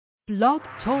Blog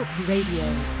Talk Radio.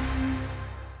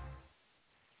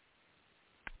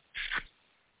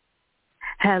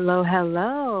 Hello,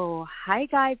 hello. Hi,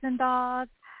 guys and dolls.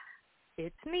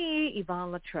 It's me,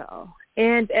 Yvonne Luttrell.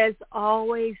 And as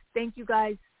always, thank you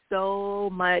guys so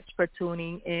much for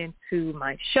tuning into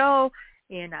my show.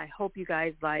 And I hope you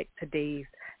guys like today's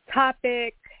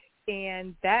topic.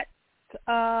 And that's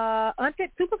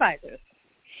unfit supervisors.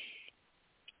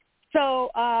 So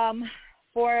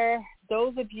for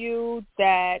those of you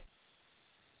that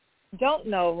don't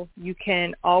know, you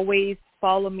can always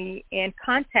follow me and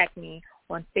contact me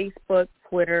on Facebook,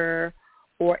 Twitter,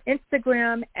 or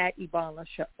Instagram at Yvonne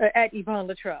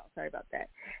Luttrell. Sorry about that.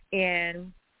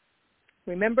 And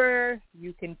remember,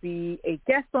 you can be a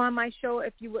guest on my show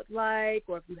if you would like,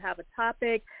 or if you have a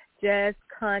topic, just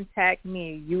contact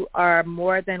me. You are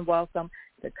more than welcome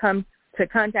to come to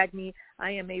contact me.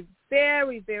 I am a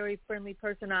very, very friendly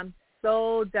person. I'm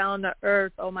so down to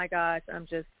earth. Oh my gosh, I'm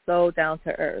just so down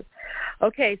to earth.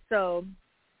 Okay, so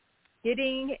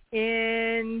getting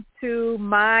into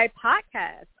my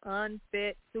podcast,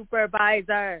 Unfit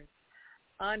Supervisors,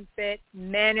 Unfit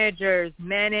Managers,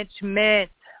 Management.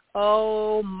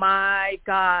 Oh my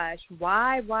gosh,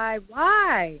 why?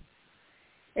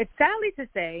 It's sadly to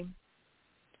say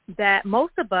that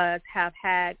most of us have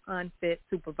had unfit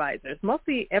supervisors.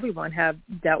 Mostly everyone have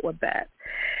dealt with that.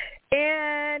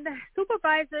 And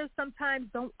supervisors sometimes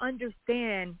don't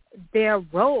understand their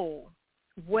role,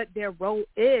 what their role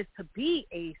is to be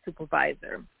a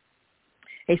supervisor.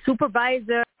 A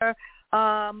supervisor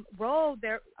role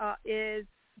there is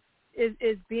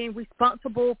being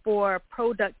responsible for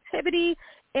productivity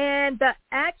and the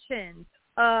actions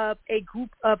of a group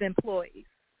of employees.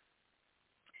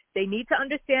 They need to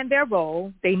understand their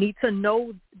role. They need to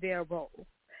know their role,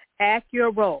 act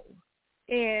your role.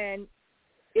 And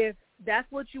if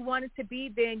that's what you want it to be,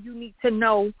 then you need to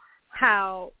know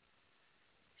how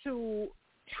to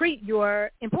treat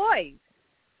your employees.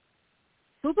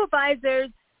 Supervisors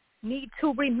need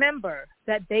to remember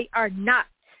that they are not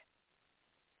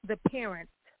the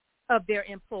parents of their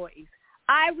employees.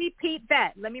 I repeat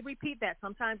that. Let me repeat that.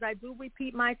 Sometimes I do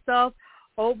repeat myself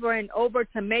over and over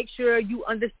to make sure you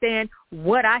understand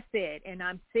what I said. And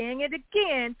I'm saying it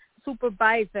again,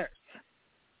 supervisors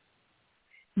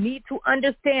need to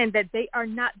understand that they are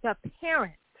not the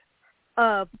parents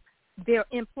of their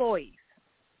employees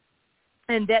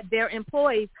and that their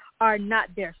employees are not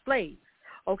their slaves,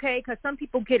 okay? Because some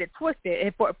people get it twisted.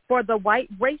 And for the white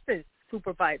racist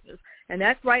supervisors, and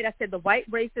that's right, I said the white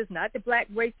races, not the black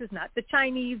races, not the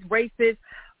Chinese races,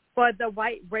 for the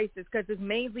white races, because it's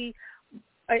mainly,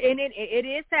 and it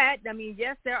is sad. I mean,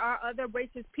 yes, there are other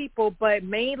racist people, but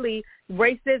mainly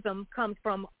racism comes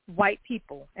from white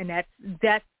people, and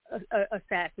that's a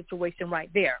sad situation right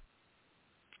there.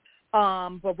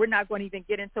 But we're not going to even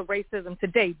get into racism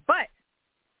today. But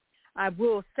I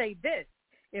will say this: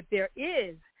 if there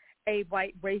is a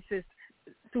white racist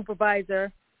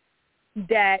supervisor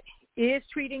that is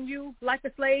treating you like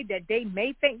a slave, that they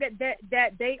may think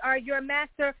that they are your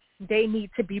master, they need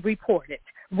to be reported.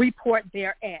 Report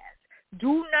their ass.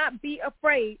 Do not be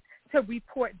afraid to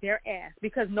report their ass,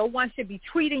 because no one should be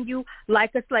treating you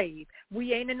like a slave.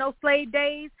 We ain't in no slave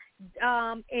days,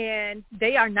 and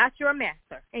they are not your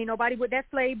master. Ain't nobody with that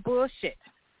slave bullshit.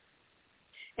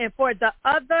 And for the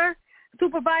other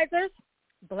supervisors,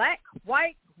 black,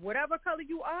 white, whatever color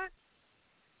you are,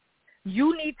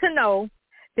 you need to know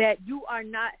that you are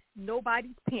not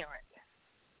nobody's parent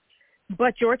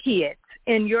but your kids.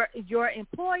 And your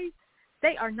employees,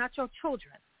 they are not your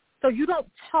children. So you don't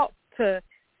talk to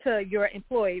your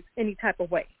employees any type of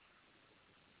way.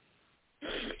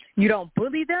 You don't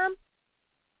bully them.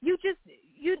 You just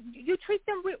you treat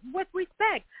them with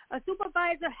respect. A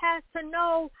supervisor has to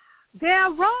know their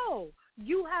role.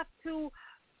 You have to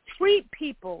treat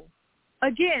people,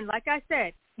 again, like I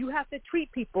said, you have to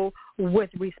treat people with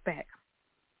respect.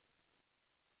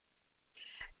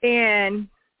 And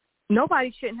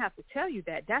nobody shouldn't have to tell you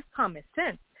that. That's common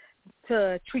sense,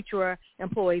 to treat your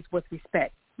employees with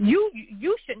respect. You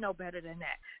should know better than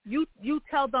that. You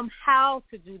tell them how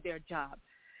to do their job.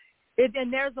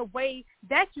 And there's a way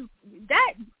that you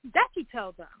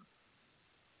tell them.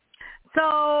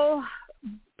 So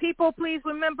people, please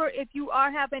remember, if you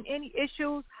are having any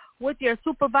issues with your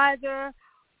supervisor,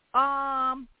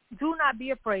 do not be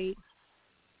afraid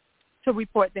to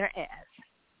report their ass.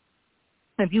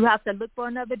 If you have to look for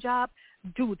another job,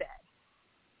 do that.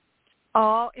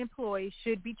 All employees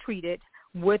should be treated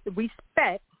with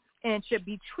respect and should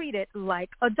be treated like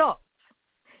adults.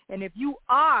 And if you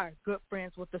are good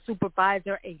friends with a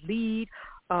supervisor, a lead,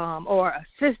 or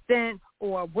assistant,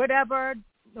 or whatever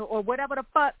the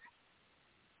fuck,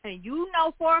 and you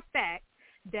know for a fact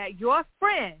that your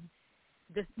friend,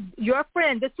 the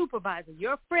supervisor,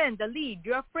 your friend, the lead,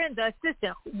 your friend, the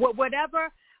assistant,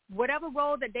 whatever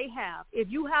role that they have, if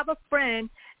you have a friend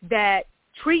that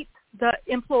treats the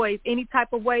employees any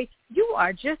type of way, you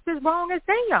are just as wrong as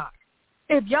they are.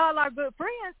 If y'all are good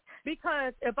friends,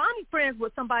 because if I'm friends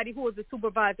with somebody who is a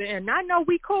supervisor and I know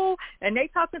we cool and they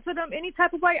talking to them any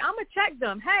type of way, I'm going to check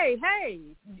them. Hey,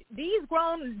 these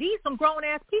some grown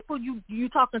ass people you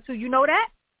talking to, you know that?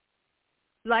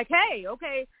 Like, hey,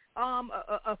 okay,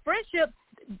 a friendship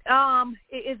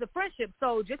is a friendship.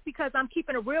 So just because I'm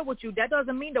keeping it real with you, that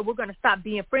doesn't mean that we're going to stop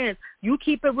being friends. You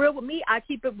keep it real with me, I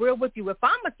keep it real with you. If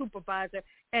I'm a supervisor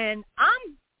and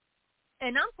I'm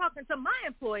talking to my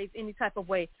employees any type of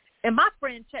way, and my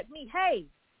friend check me, hey,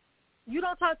 you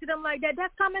don't talk to them like that.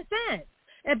 That's common sense.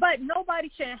 But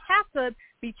nobody shouldn't have to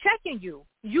be checking you.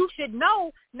 You should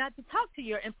know not to talk to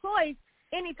your employees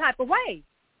any type of way.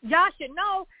 Y'all should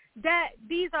know that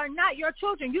these are not your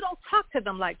children. You don't talk to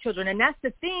them like children. And that's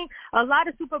the thing. A lot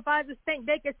of supervisors think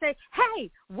they can say,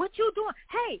 hey, what you doing?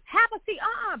 Hey, have a seat.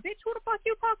 Bitch, who the fuck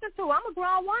you talking to? I'm a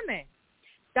grown woman.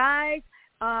 Guys,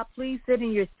 please sit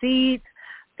in your seats.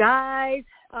 Guys,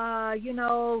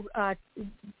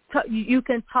 you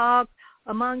can talk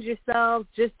among yourselves.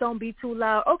 Just don't be too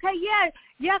loud. Okay,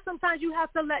 yeah, sometimes you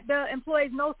have to let the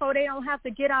employees know so they don't have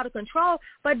to get out of control,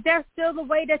 but there's still the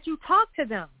way that you talk to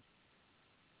them.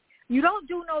 You don't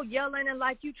do no yelling and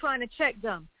like you trying to check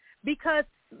them because,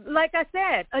 like I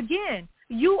said, again,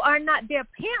 you are not their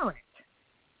parent.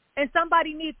 And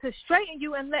somebody needs to straighten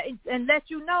you and let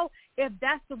you know if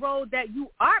that's the role that you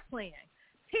are playing.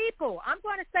 People, I'm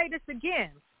going to say this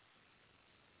again.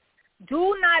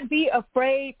 Do not be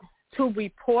afraid to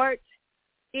report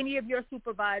any of your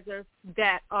supervisors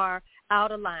that are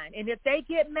out of line. And if they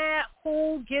get mad,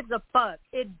 who gives a fuck?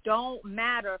 It don't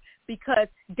matter because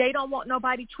they don't want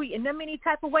nobody treating them any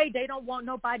type of way. They don't want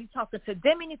nobody talking to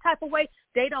them any type of way.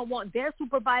 They don't want their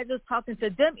supervisors talking to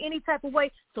them any type of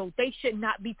way. So they should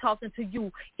not be talking to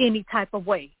you any type of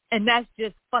way. And that's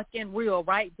just fucking real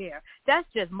right there. That's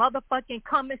just motherfucking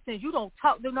common sense. You don't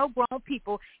talk to no grown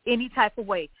people any type of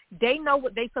way. They know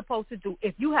what they're supposed to do.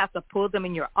 If you have to pull them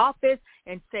in your office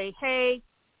and say, hey,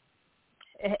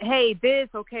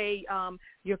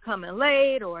 you're coming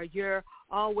late, or you're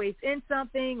always in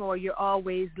something, or you're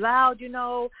always loud, there's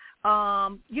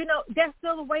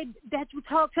still a way that you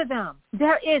talk to them.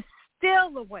 There is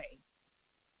still a way.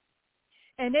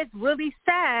 And it's really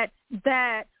sad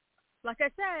that, like I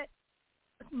said,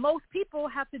 most people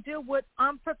have to deal with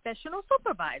unprofessional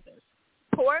supervisors,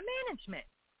 poor management.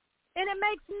 And it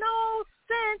makes no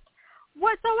sense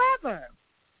whatsoever.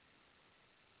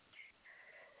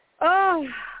 Oh,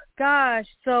 gosh.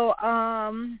 So, I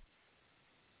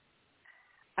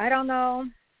don't know,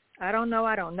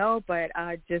 but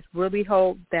I just really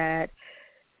hope that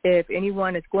if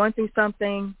anyone is going through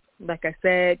something, like I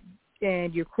said,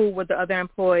 and you're cool with the other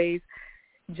employees,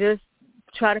 just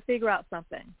try to figure out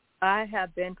something. I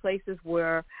have been places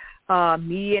where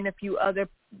me and a few other,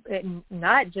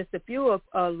 not just a few,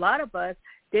 a lot of us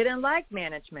didn't like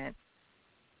management.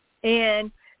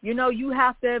 And you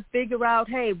have to figure out,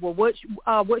 hey, well, what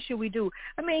should we do?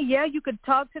 I mean, yeah, you could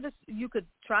try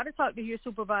to talk to your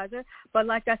supervisor, but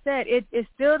like I said, it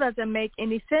still doesn't make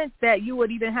any sense that you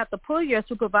would even have to pull your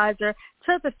supervisor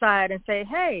to the side and say,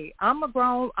 hey, I'm a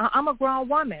grown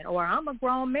woman, or I'm a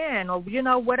grown man, or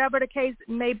whatever the case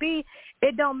may be.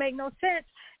 It don't make no sense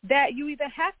that you even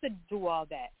have to do all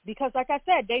that because, like I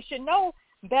said, they should know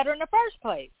better in the first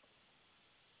place.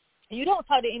 You don't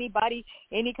talk to anybody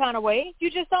any kind of way.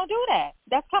 You just don't do that.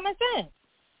 That's common sense.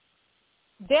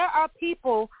 There are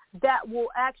people that will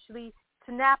actually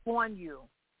snap on you.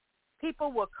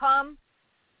 People will come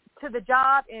to the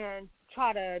job and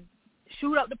try to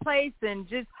shoot up the place and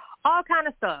just all kind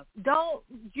of stuff.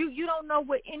 You don't know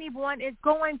what anyone is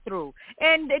going through.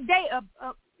 And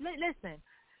listen,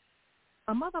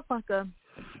 a motherfucker,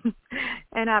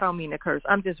 and I don't mean to curse,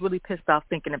 I'm just really pissed off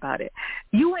thinking about it.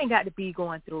 You ain't got to be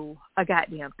going through a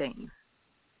goddamn thing.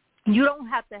 You don't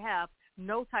have to have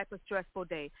no type of stressful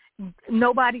day.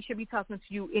 Nobody should be talking to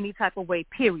you any type of way,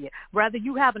 period. Whether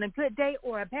you having a good day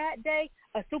or a bad day,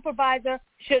 a supervisor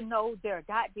should know their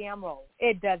goddamn role.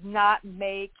 It does not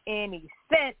make any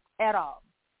sense at all.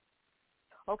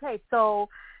 Okay, so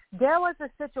there was a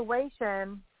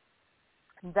situation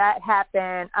that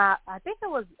happened, I think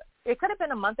it could have been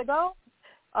a month ago.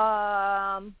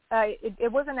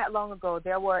 It wasn't that long ago.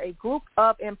 There were a group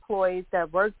of employees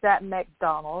that worked at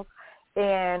McDonald's,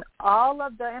 and all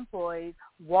of the employees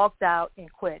walked out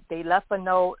and quit. They left a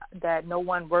note that no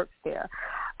one works there.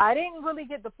 I didn't really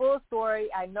get the full story.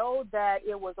 I know that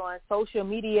it was on social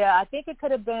media. I think it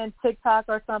could have been TikTok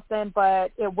or something,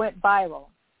 but it went viral.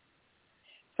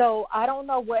 So I don't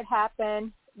know what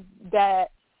happened that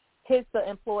pissed the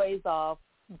employees off,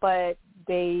 but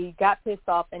they got pissed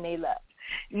off and they left.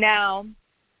 Now,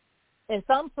 in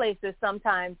some places,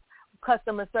 sometimes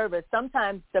customer service,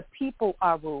 sometimes the people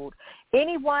are rude.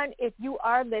 Anyone, if you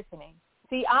are listening,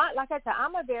 see, like I said,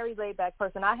 I'm a very laid-back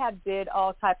person. I have did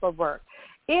all type of work.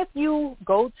 If you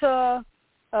go to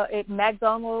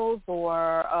McDonald's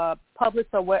or Publix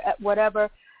or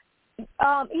whatever,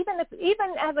 even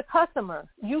as a customer,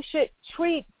 you should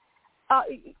treat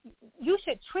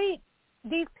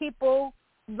these people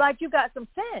like you got some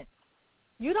sense.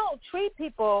 You don't treat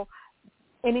people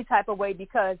any type of way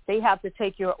because they have to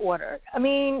take your order. I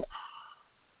mean,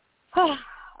 oh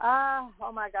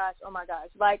my gosh.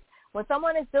 Like when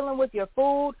someone is dealing with your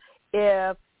food,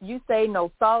 if you say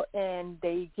no salt and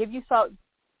they give you salt,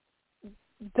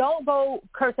 don't go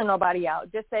cursing nobody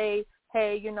out. Just say,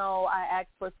 hey, I asked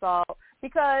for salt,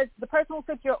 because the person who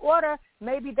took your order,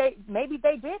 maybe they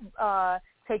did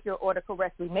take your order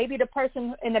correctly. Maybe the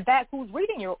person in the back who's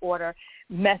reading your order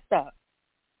messed up.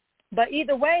 But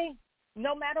either way,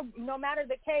 no matter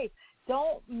the case,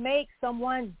 don't make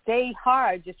someone's day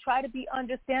hard. Just try to be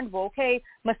understandable. Okay,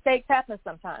 mistakes happen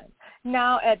sometimes.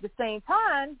 Now, at the same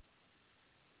time,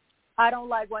 I don't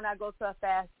like when I go to a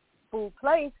fast food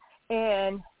place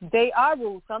and they are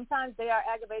rude. Sometimes they are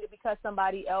aggravated because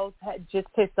somebody else had just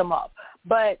pissed them off.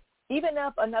 But even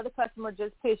if another customer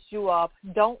just pissed you off,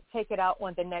 don't take it out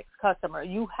on the next customer.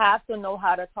 You have to know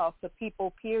how to talk to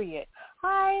people, period.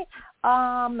 Hi,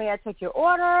 may I take your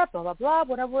order, blah, blah,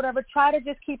 blah, whatever. Try to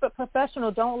just keep it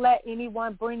professional. Don't let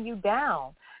anyone bring you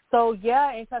down. So,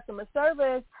 yeah, in customer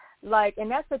service, like in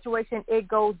that situation, it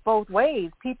goes both ways.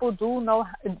 People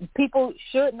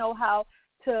should know how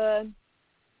to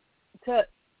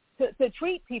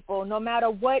treat people no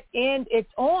matter what end it's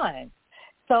on.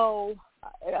 So,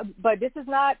 but this is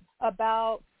not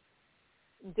about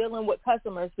dealing with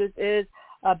customers. This is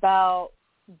about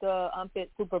the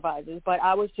unfit supervisors. But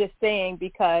I was just saying,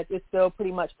 because it still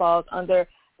pretty much falls under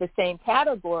the same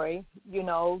category,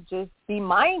 just be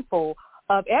mindful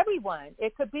of everyone.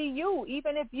 It could be you,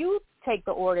 even if you take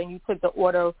the order and you took the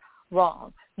order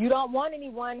wrong. You don't want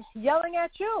anyone yelling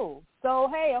at you. So,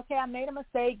 hey, okay, I made a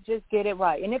mistake. Just get it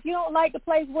right. And if you don't like the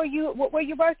place where you're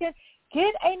working,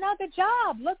 get another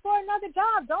job. Look for another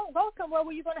job. Don't go somewhere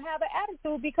where you're going to have an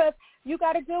attitude because you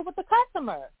got to deal with the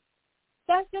customer.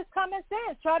 That's just common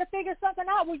sense. Try to figure something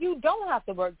out where you don't have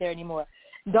to work there anymore.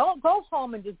 Don't go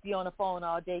home and just be on the phone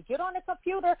all day. Get on the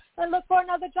computer and look for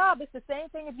another job. It's the same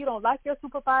thing if you don't like your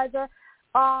supervisor.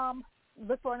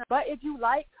 Look for another. But if you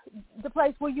like the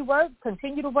place where you work,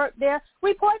 continue to work there.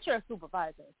 Report your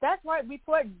supervisor. That's right.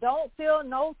 Report. Don't feel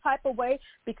no type of way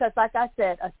because, like I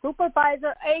said, a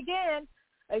supervisor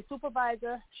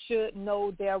should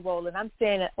know their role. And I'm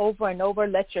saying it over and over.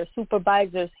 Let your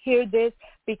supervisors hear this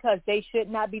because they should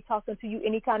not be talking to you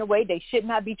any kind of way. They should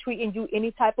not be treating you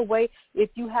any type of way. If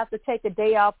you have to take a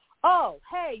day off, oh,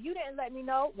 hey, you didn't let me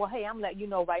know. Well, hey, I'm letting you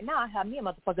know right now. I have me a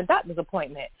motherfucking doctor's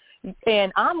appointment.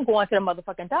 And I'm going to the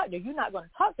motherfucking doctor. You're not going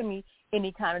to talk to me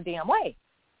any kind of damn way.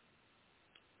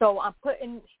 So I'm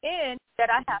putting in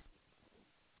that I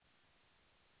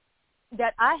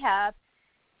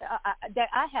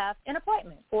have an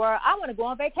appointment, or I want to go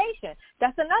on vacation.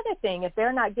 That's another thing. If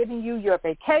they're not giving you your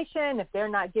vacation, if they're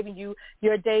not giving you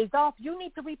your days off, you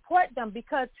need to report them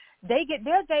because they get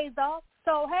their days off.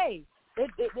 So, hey,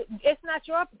 it's not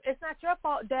your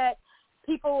fault that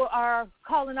people are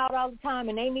calling out all the time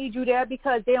and they need you there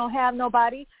because they don't have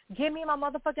nobody. Give me my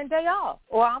motherfucking day off,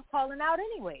 or I'm calling out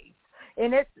anyways.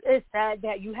 And it's sad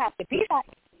that you have to be like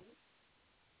that.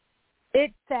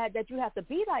 It's sad that you have to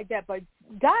be like that, but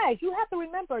guys, you have to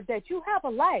remember that you have a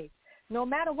life. No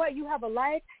matter what, you have a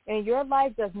life, and your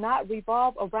life does not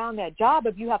revolve around that job.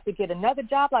 If you have to get another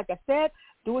job, like I said,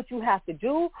 do what you have to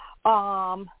do.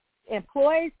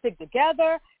 Employees, stick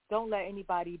together. Don't let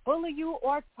anybody bully you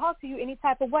or talk to you any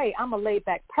type of way. I'm a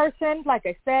laid-back person, like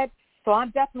I said, so I'm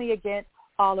definitely against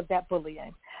all of that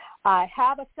bullying. I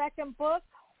have a second book.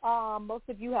 Most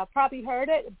of you have probably heard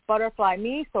it, Butterfly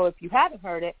Me. So if you haven't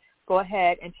heard it, go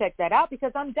ahead and check that out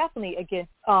because I'm definitely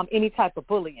against any type of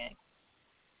bullying.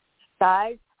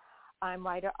 Guys, I'm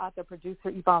writer, author, producer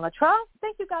Yvonne Luttrell.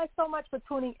 Thank you guys so much for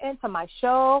tuning into my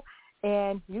show,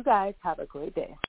 and you guys have a great day.